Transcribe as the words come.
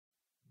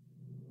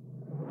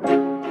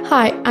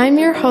Hi, I'm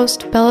your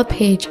host, Bella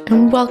Page,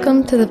 and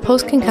welcome to the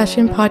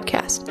Post-Concussion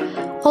Podcast,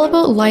 all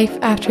about life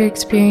after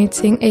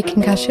experiencing a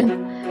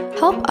concussion.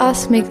 Help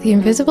us make the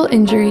invisible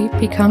injury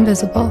become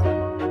visible.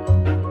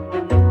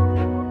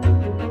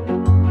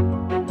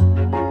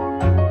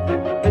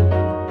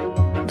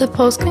 The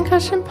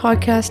Post-Concussion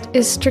Podcast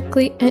is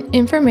strictly an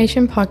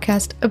information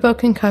podcast about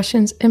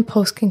concussions and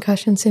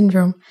post-concussion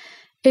syndrome.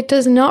 It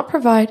does not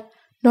provide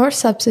nor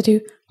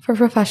substitute for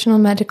professional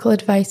medical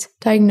advice,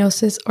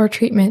 diagnosis, or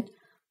treatment.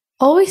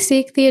 Always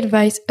seek the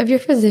advice of your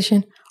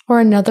physician or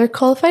another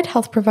qualified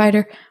health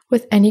provider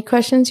with any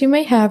questions you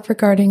may have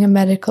regarding a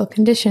medical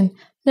condition.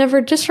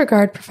 Never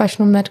disregard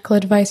professional medical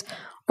advice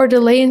or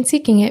delay in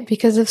seeking it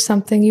because of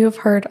something you have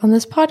heard on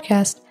this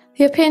podcast.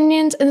 The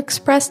opinions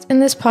expressed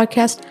in this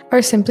podcast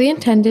are simply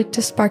intended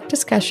to spark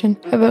discussion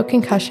about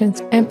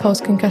concussions and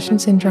post-concussion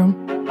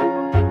syndrome.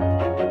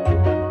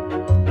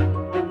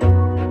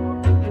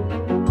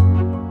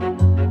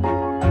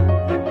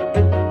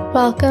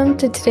 Welcome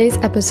to today's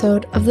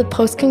episode of the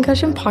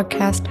Post-Concussion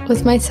Podcast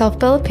with myself,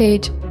 Bella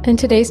Page, and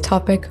today's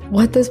topic,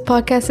 what this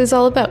podcast is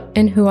all about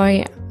and who I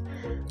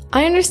am.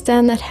 I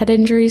understand that head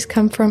injuries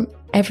come from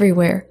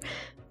everywhere.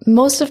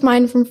 Most of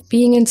mine from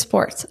being in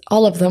sports.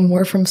 All of them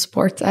were from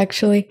sports,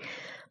 actually.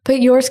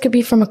 But yours could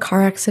be from a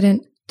car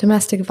accident,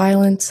 domestic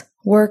violence,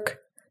 work,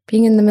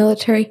 being in the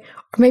military,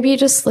 or maybe you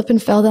just slipped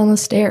and fell down the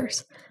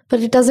stairs.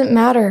 But it doesn't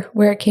matter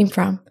where it came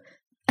from.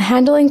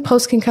 Handling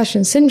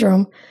post-concussion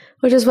syndrome,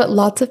 which is what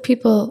lots of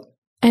people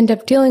end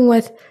up dealing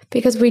with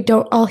because we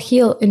don't all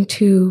heal in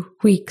 2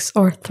 weeks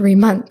or 3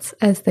 months,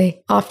 as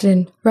they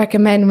often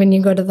recommend when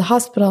you go to the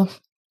hospital.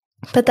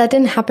 But that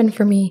didn't happen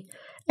for me.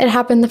 It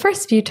happened the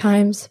first few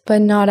times,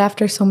 but not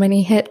after so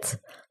many hits.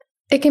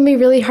 It can be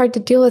really hard to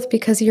deal with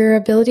because your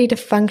ability to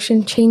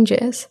function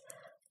changes.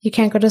 You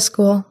can't go to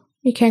school.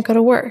 You can't go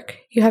to work.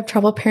 You have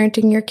trouble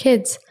parenting your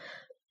kids.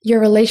 Your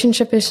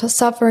relationship is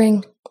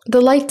suffering. The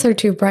lights are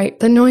too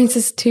bright. The noise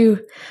is too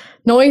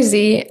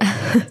noisy.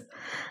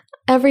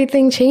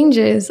 Everything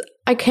changes.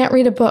 I can't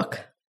read a book.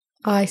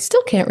 I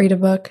still can't read a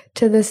book.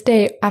 To this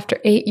day, after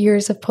 8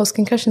 years of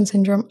post-concussion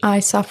syndrome,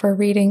 I suffer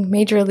reading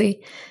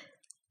majorly.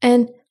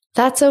 And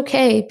that's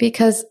okay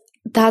because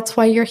that's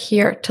why you're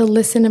here, to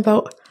listen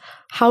about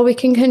how we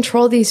can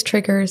control these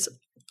triggers.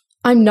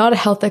 I'm not a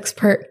health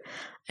expert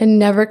and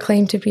never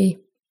claim to be,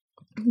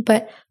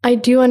 but I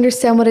do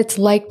understand what it's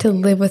like to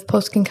live with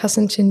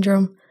post-concussion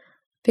syndrome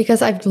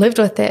because I've lived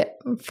with it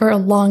for a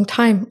long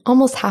time,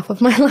 almost half of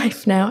my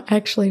life now,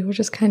 actually, which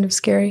is kind of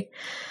scary,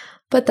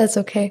 but that's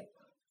okay.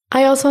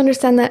 I also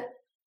understand that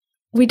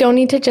we don't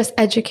need to just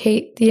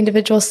educate the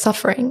individual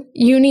suffering.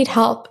 You need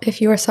help if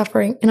you are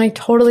suffering, and I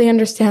totally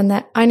understand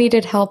that. I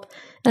needed help,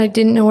 and I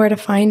didn't know where to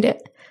find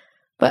it.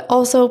 But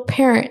also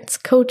parents,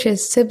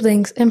 coaches,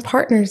 siblings, and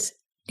partners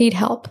need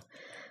help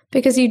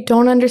because you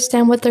don't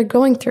understand what they're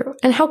going through.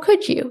 And how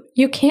could you?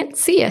 You can't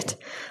see it.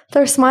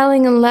 They're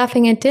smiling and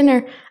laughing at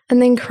dinner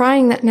and then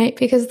crying that night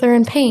because they're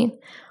in pain.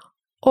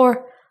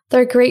 Or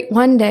they're great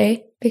one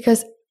day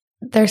because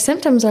their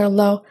symptoms are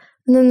low,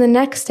 and then the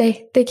next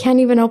day, they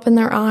can't even open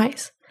their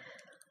eyes.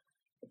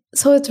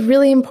 So it's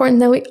really important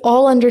that we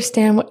all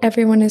understand what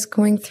everyone is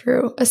going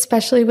through,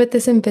 especially with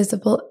this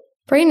invisible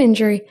brain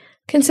injury,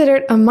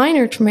 considered a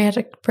minor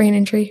traumatic brain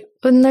injury,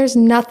 when there's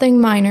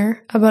nothing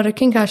minor about a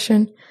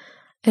concussion.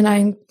 And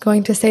I'm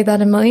going to say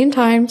that a million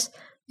times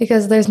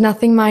because there's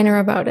nothing minor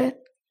about it.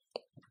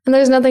 And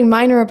there's nothing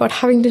minor about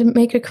having to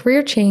make a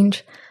career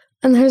change.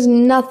 And there's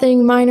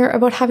nothing minor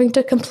about having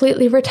to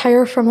completely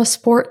retire from a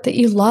sport that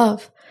you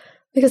love.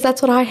 Because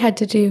that's what I had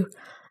to do.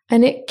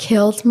 And it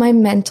killed my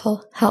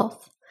mental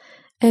health.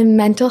 And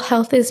mental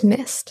health is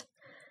missed.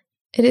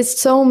 It is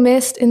so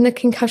missed in the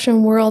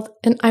concussion world.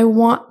 And I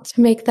want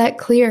to make that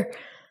clear.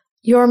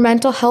 Your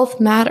mental health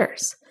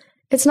matters.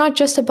 It's not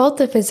just about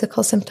the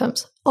physical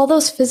symptoms. All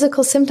those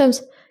physical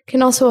symptoms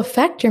can also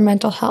affect your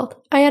mental health.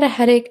 I had a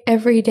headache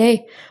every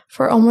day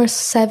for almost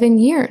 7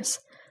 years.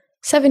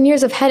 7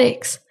 years of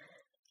headaches.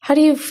 How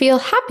do you feel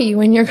happy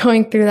when you're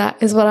going through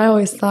that, is what I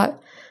always thought.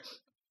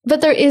 But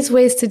there is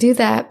ways to do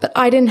that, but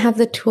I didn't have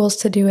the tools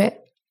to do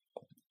it.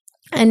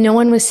 And no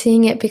one was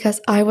seeing it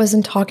because I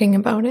wasn't talking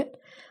about it.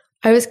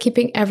 I was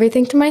keeping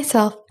everything to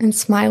myself and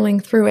smiling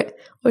through it,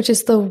 which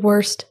is the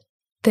worst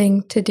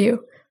thing to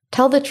do.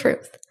 Tell the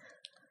truth.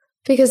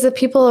 Because the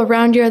people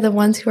around you are the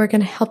ones who are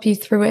going to help you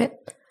through it.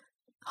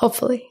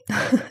 Hopefully.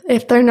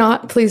 If they're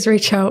not, please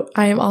reach out.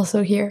 I am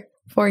also here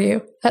for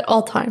you at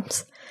all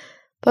times.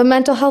 But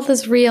mental health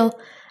is real,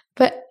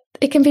 but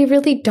it can be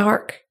really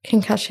dark,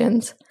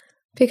 concussions.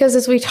 Because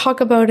as we talk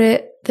about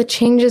it, the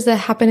changes that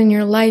happen in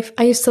your life,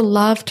 I used to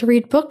love to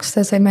read books,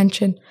 as I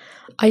mentioned.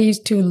 I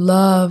used to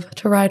love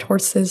to ride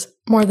horses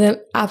more than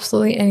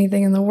absolutely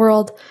anything in the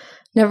world.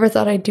 Never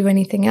thought I'd do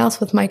anything else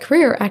with my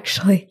career,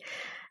 actually.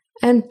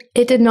 And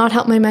it did not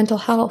help my mental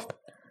health.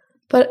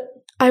 But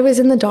I was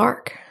in the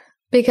dark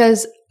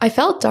because I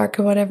felt dark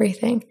about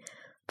everything.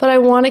 But I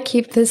want to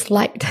keep this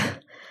light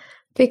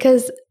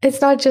because it's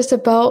not just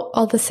about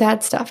all the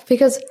sad stuff.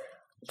 Because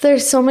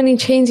there's so many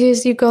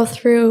changes you go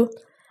through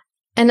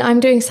And I'm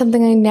doing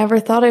something I never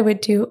thought I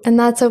would do, and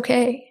that's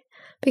okay.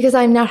 Because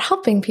I'm now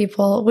helping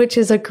people, which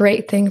is a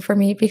great thing for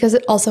me because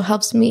it also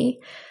helps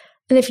me.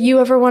 And if you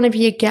ever want to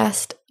be a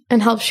guest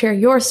and help share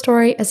your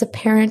story as a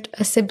parent,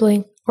 a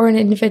sibling, or an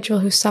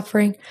individual who's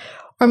suffering,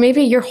 or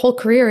maybe your whole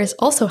career is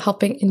also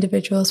helping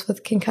individuals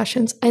with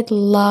concussions, I'd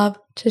love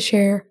to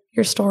share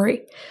your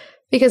story.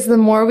 Because the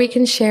more we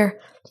can share,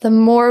 the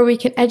more we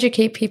can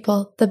educate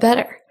people, the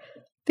better.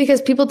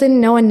 Because people didn't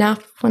know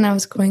enough when I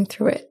was going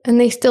through it, and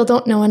they still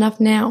don't know enough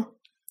now.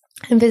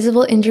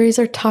 Invisible injuries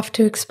are tough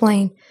to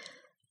explain,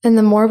 and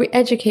the more we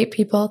educate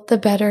people, the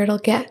better it'll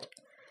get.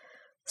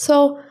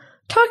 So,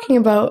 talking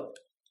about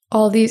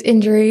all these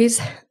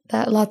injuries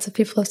that lots of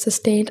people have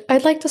sustained,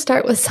 I'd like to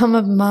start with some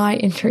of my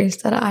injuries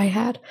that I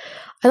had.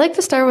 I'd like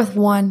to start with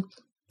one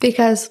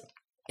because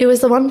it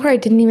was the one where I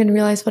didn't even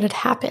realize what had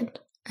happened,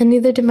 and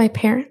neither did my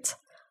parents.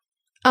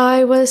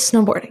 I was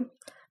snowboarding,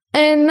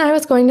 and I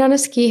was going down a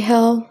ski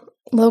hill,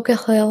 local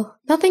hill,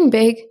 nothing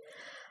big,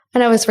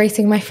 and I was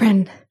racing my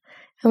friend,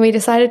 and we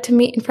decided to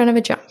meet in front of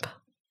a jump.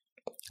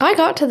 I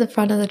got to the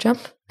front of the jump,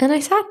 and I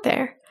sat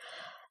there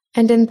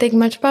and didn't think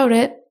much about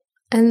it,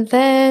 and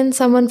then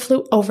someone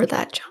flew over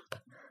that jump,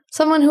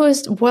 someone who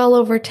was well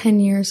over 10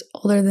 years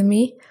older than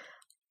me,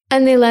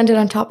 and they landed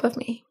on top of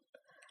me.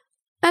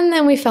 And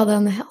then we fell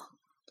down the hill.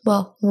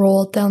 Well,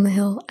 rolled down the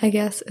hill, I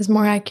guess, is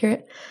more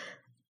accurate.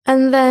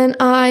 And then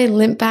I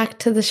limped back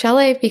to the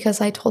chalet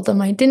because I told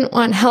them I didn't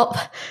want help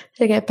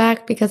to get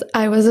back because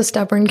I was a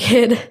stubborn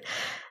kid.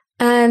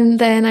 And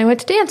then I went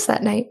to dance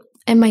that night,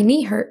 and my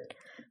knee hurt.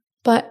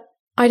 But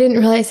I didn't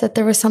realize that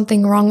there was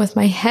something wrong with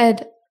my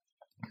head.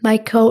 My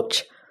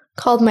coach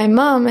called my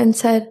mom and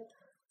said,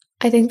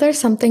 "I think there's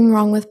something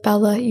wrong with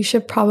Bella. You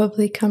should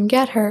probably come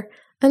get her."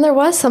 And there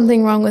was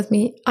something wrong with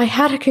me. I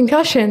had a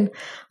concussion.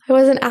 I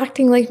wasn't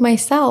acting like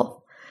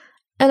myself.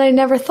 And I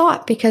never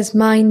thought because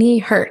my knee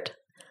hurt.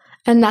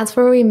 And that's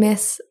where we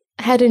miss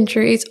head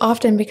injuries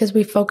often because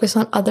we focus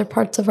on other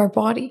parts of our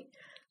body.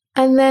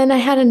 And then I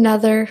had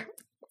another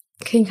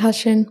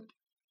concussion.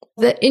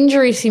 The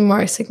injury seemed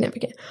more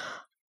significant.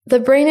 The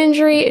brain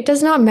injury, it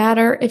does not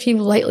matter if you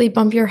lightly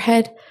bump your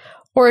head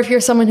or if you're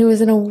someone who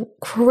was in a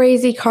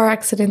crazy car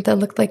accident that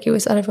looked like it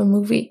was out of a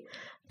movie.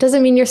 It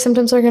doesn't mean your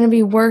symptoms are going to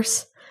be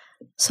worse.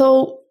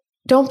 So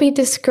don't be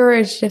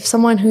discouraged if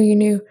someone who you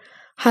knew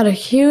had a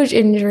huge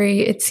injury,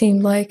 it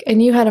seemed like,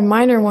 and you had a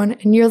minor one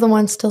and you're the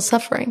one still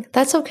suffering.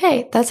 That's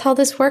okay. That's how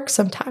this works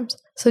sometimes.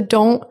 So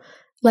don't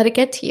let it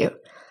get to you.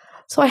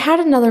 So I had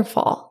another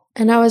fall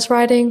and I was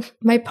riding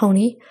my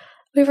pony.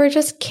 We were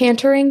just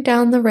cantering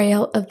down the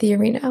rail of the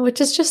arena, which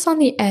is just on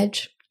the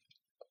edge,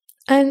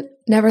 and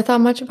never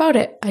thought much about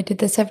it. I did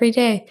this every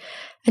day,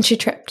 and she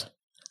tripped,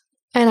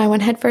 and I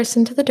went headfirst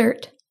into the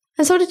dirt,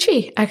 and so did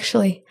she,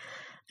 actually,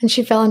 and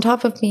she fell on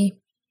top of me,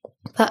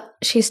 but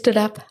she stood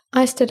up,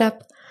 I stood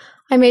up,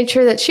 I made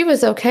sure that she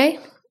was okay,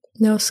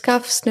 no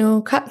scuffs,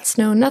 no cuts,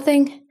 no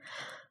nothing,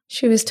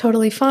 she was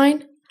totally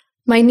fine.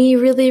 My knee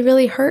really,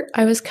 really hurt.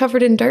 I was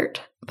covered in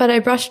dirt, but I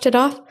brushed it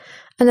off,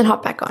 and then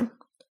hopped back on.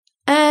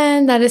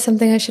 And that is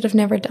something I should have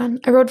never done.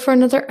 I rode for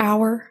another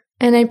hour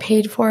and I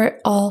paid for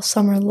it all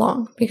summer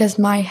long because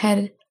my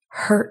head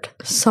hurt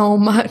so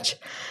much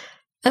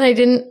and I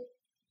didn't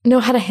know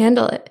how to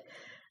handle it.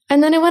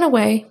 And then it went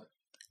away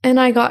and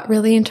I got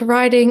really into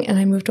riding and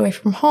I moved away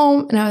from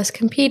home and I was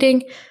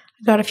competing.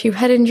 I got a few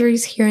head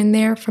injuries here and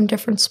there from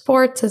different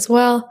sports as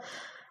well.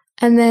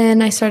 And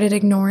then I started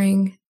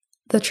ignoring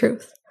the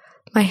truth.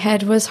 My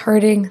head was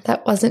hurting.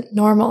 That wasn't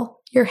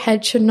normal. Your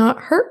head should not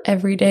hurt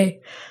every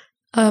day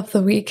of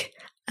the week.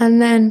 And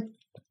then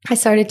I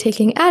started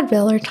taking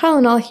Advil or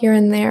Tylenol here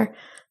and there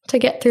to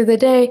get through the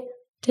day.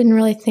 Didn't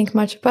really think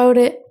much about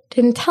it.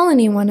 Didn't tell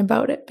anyone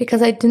about it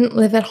because I didn't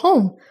live at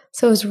home.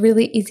 So it was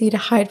really easy to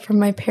hide from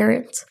my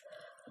parents.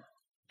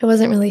 I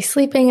wasn't really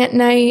sleeping at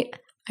night.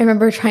 I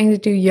remember trying to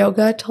do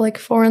yoga till like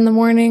 4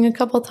 a.m. a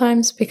couple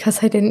times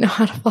because I didn't know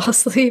how to fall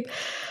asleep.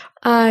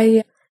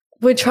 I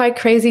would try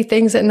crazy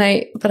things at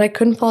night, but I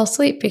couldn't fall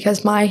asleep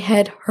because my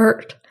head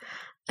hurt.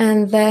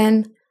 And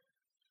then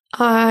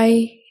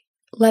I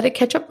let it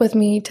catch up with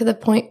me to the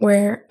point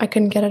where I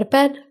couldn't get out of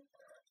bed.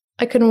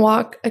 I couldn't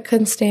walk. I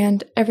couldn't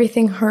stand.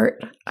 Everything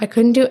hurt. I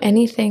couldn't do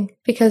anything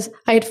because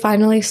I had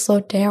finally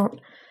slowed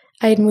down.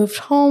 I had moved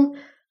home,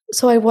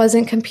 so I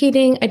wasn't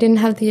competing. I didn't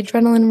have the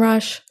adrenaline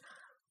rush.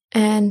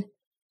 And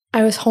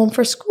I was home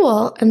for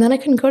school, and then I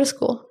couldn't go to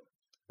school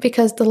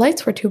because the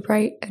lights were too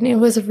bright, and it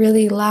was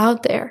really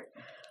loud there.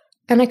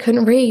 And I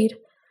couldn't read.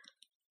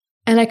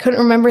 And I couldn't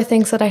remember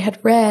things that I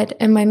had read,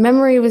 and my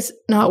memory was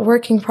not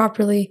working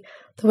properly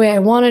the way I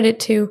wanted it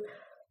to,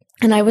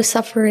 and I was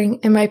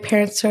suffering, and my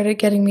parents started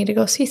getting me to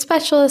go see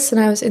specialists,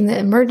 and I was in the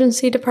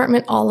emergency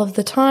department all of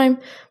the time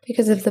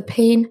because of the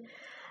pain,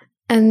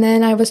 and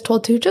then I was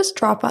told to just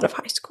drop out of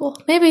high school.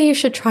 Maybe you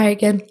should try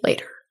again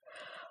later.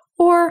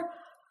 Or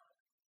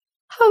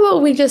how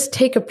about we just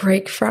take a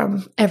break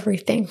from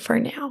everything for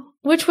now,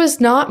 which was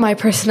not my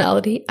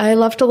personality. I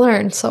love to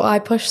learn, so I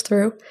pushed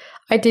through.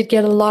 I did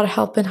get a lot of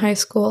help in high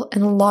school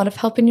and a lot of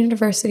help in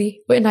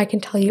university, and I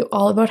can tell you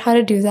all about how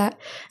to do that.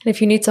 And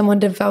if you need someone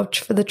to vouch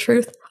for the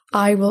truth,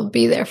 I will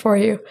be there for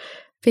you,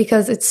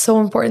 because it's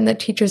so important that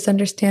teachers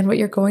understand what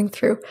you're going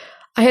through.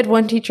 I had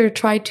one teacher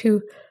try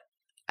to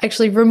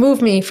actually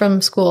remove me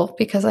from school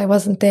because I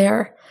wasn't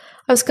there.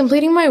 I was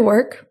completing my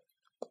work,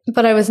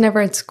 but I was never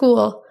at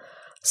school.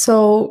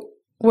 So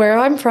where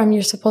I'm from,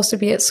 you're supposed to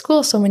be at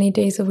school so many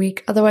days a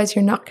week. Otherwise,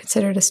 you're not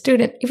considered a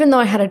student, even though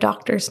I had a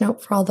doctor's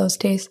note for all those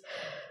days.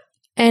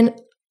 And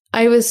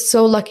I was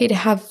so lucky to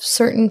have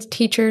certain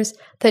teachers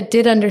that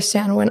did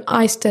understand when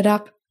I stood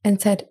up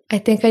and said, I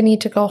think I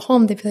need to go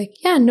home. They'd be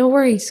like, yeah, no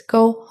worries,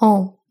 go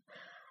home.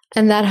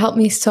 And that helped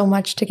me so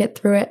much to get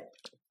through it.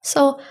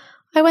 So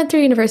I went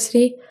through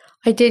university.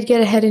 I did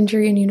get a head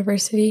injury in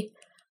university.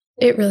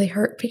 It really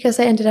hurt because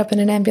I ended up in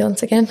an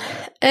ambulance again,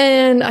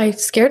 and I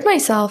scared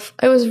myself.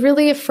 I was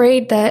really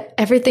afraid that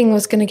everything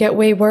was going to get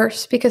way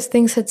worse because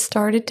things had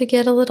started to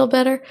get a little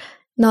better.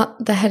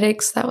 Not the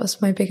headaches, that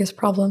was my biggest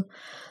problem,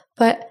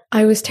 but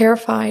I was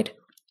terrified.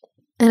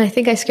 And I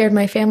think I scared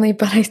my family,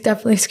 but I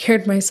definitely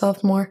scared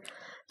myself more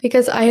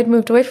because I had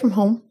moved away from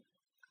home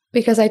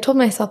because I told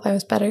myself I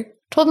was better,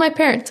 told my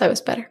parents I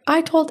was better.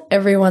 I told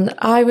everyone that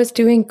I was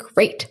doing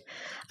great.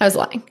 I was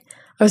lying.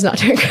 I was not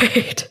doing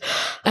great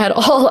at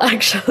all,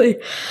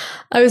 actually.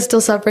 I was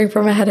still suffering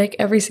from a headache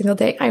every single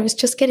day. I was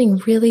just getting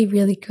really,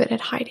 really good at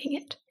hiding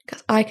it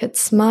because I could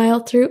smile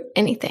through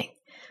anything.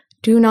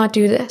 Do not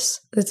do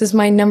this. This is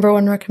my number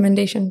one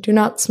recommendation. Do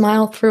not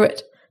smile through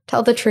it.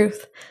 Tell the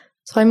truth.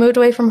 So I moved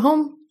away from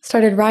home,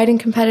 started riding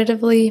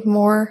competitively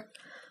more,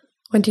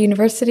 went to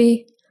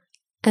university,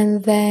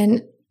 and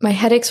then my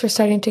headaches were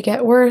starting to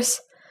get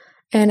worse.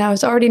 And I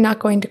was already not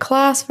going to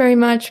class very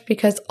much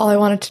because all I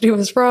wanted to do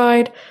was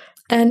ride.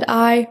 And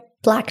I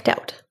blacked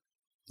out,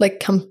 like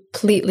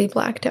completely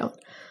blacked out.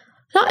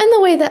 Not in the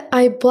way that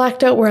I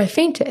blacked out where I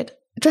fainted,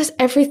 just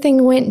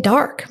everything went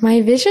dark.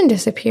 My vision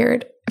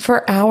disappeared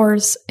for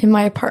hours in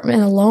my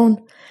apartment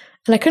alone.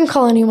 And I couldn't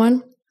call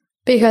anyone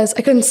because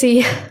I couldn't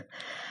see.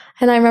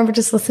 And I remember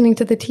just listening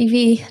to the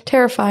TV,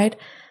 terrified.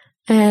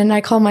 And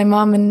I called my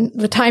mom, and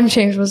the time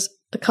change was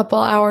a couple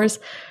hours.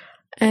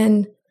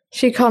 And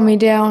she calmed me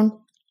down.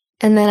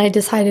 And then I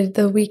decided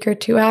the week or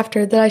two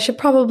after that I should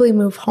probably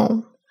move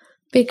home,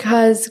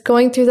 because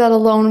going through that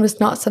alone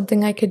was not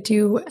something I could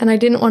do, and I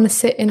didn't want to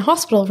sit in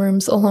hospital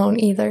rooms alone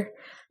either.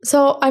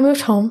 So I moved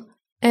home,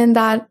 and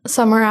that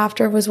summer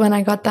after was when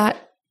I got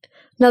that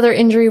another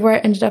injury where I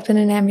ended up in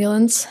an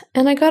ambulance,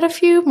 and I got a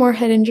few more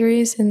head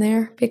injuries in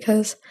there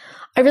because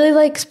I really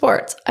like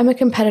sports. I'm a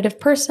competitive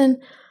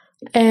person,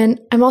 and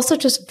I'm also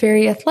just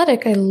very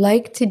athletic. I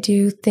like to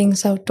do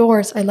things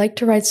outdoors. I like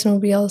to ride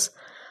snowmobiles.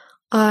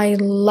 I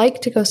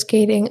like to go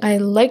skating. I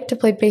like to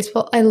play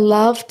baseball. I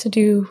love to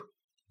do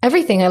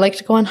everything. I like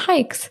to go on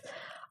hikes.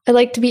 I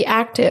like to be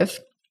active.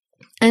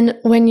 And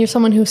when you're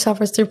someone who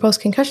suffers through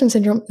post-concussion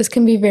syndrome, this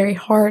can be very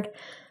hard.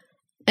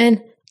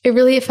 And it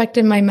really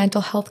affected my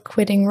mental health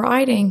quitting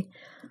riding.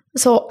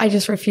 So I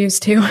just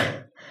refused to,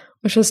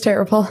 which was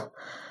terrible.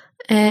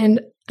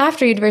 And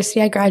after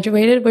university, I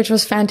graduated, which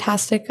was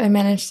fantastic. I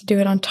managed to do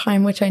it on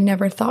time, which I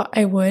never thought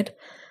I would.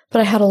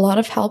 But I had a lot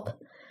of help.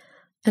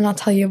 And I'll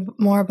tell you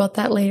more about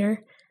that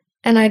later.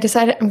 And I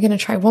decided I'm going to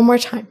try one more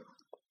time.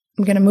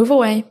 I'm going to move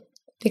away,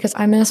 because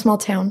I'm in a small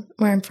town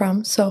where I'm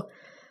from, so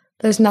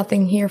there's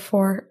nothing here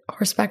for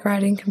horseback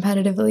riding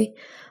competitively.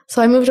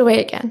 So I moved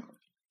away again,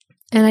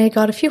 and I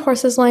got a few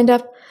horses lined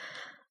up,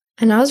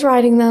 and I was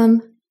riding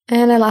them,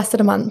 and I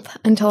lasted a month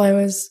until I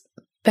was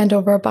bent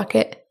over a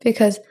bucket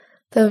because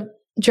the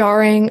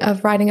jarring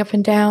of riding up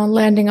and down,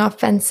 landing off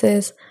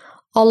fences,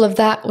 all of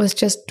that was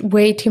just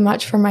way too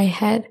much for my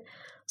head.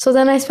 So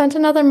then I spent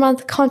another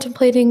month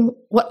contemplating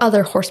what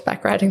other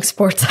horseback riding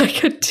sports I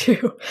could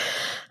do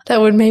that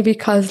would maybe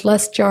cause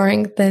less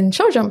jarring than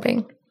show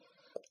jumping.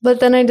 But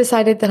then I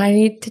decided that I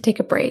needed to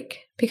take a break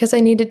because I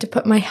needed to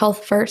put my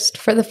health first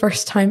for the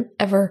first time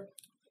ever.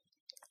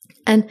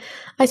 And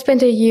I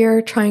spent a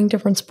year trying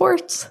different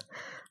sports.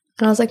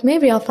 And I was like,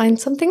 maybe I'll find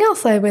something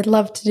else I would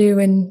love to do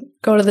and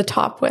go to the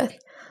top with.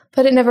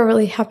 But it never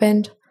really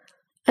happened.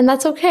 And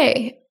that's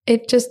okay.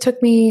 It just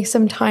took me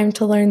some time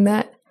to learn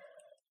that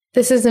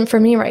this isn't for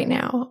me right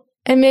now.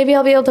 And maybe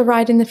I'll be able to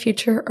ride in the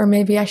future, or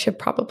maybe I should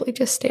probably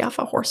just stay off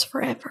a horse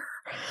forever.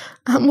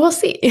 We'll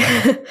see.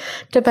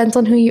 Depends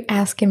on who you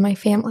ask in my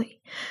family.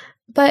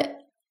 But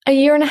a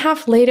year and a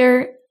half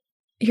later,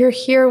 you're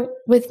here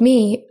with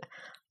me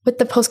with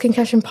the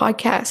Post-Concussion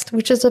podcast,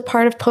 which is a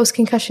part of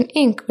Post-Concussion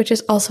Inc., which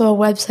is also a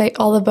website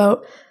all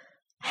about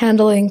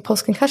handling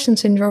post-concussion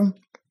syndrome.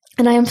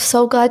 And I am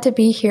so glad to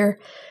be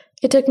here.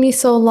 It took me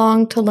so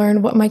long to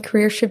learn what my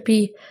career should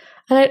be.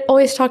 And I'd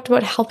always talked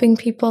about helping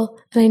people,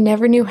 and I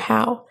never knew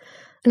how.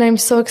 And I'm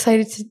so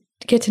excited to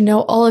get to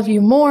know all of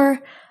you more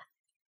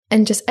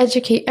and just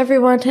educate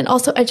everyone and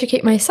also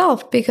educate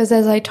myself, because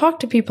as I talk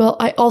to people,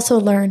 I also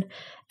learn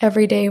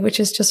every day, which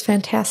is just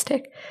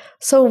fantastic.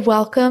 So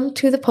welcome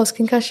to the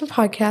Post-Concussion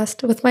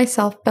podcast with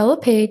myself, Bella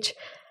Page.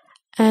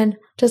 and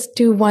just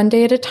do one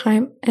day at a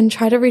time and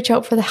try to reach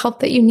out for the help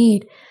that you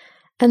need.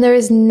 And there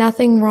is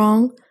nothing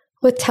wrong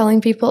with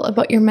telling people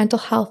about your mental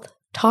health.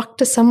 Talk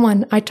to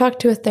someone. I talked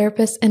to a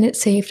therapist and it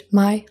saved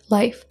my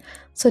life.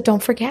 So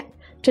don't forget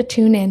to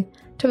tune in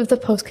to the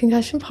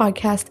Post-Concussion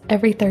podcast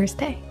every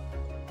Thursday.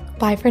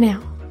 Bye for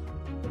now.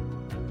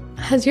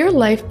 Has your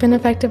life been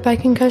affected by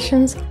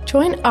concussions?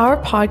 Join our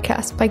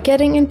podcast by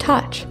getting in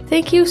touch.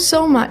 Thank you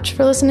so much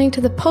for listening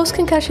to the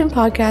Post-Concussion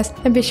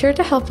podcast, and be sure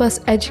to help us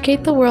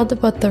educate the world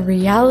about the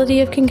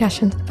reality of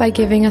concussions by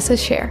giving us a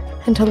share.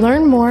 And to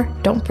learn more,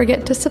 don't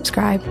forget to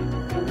subscribe.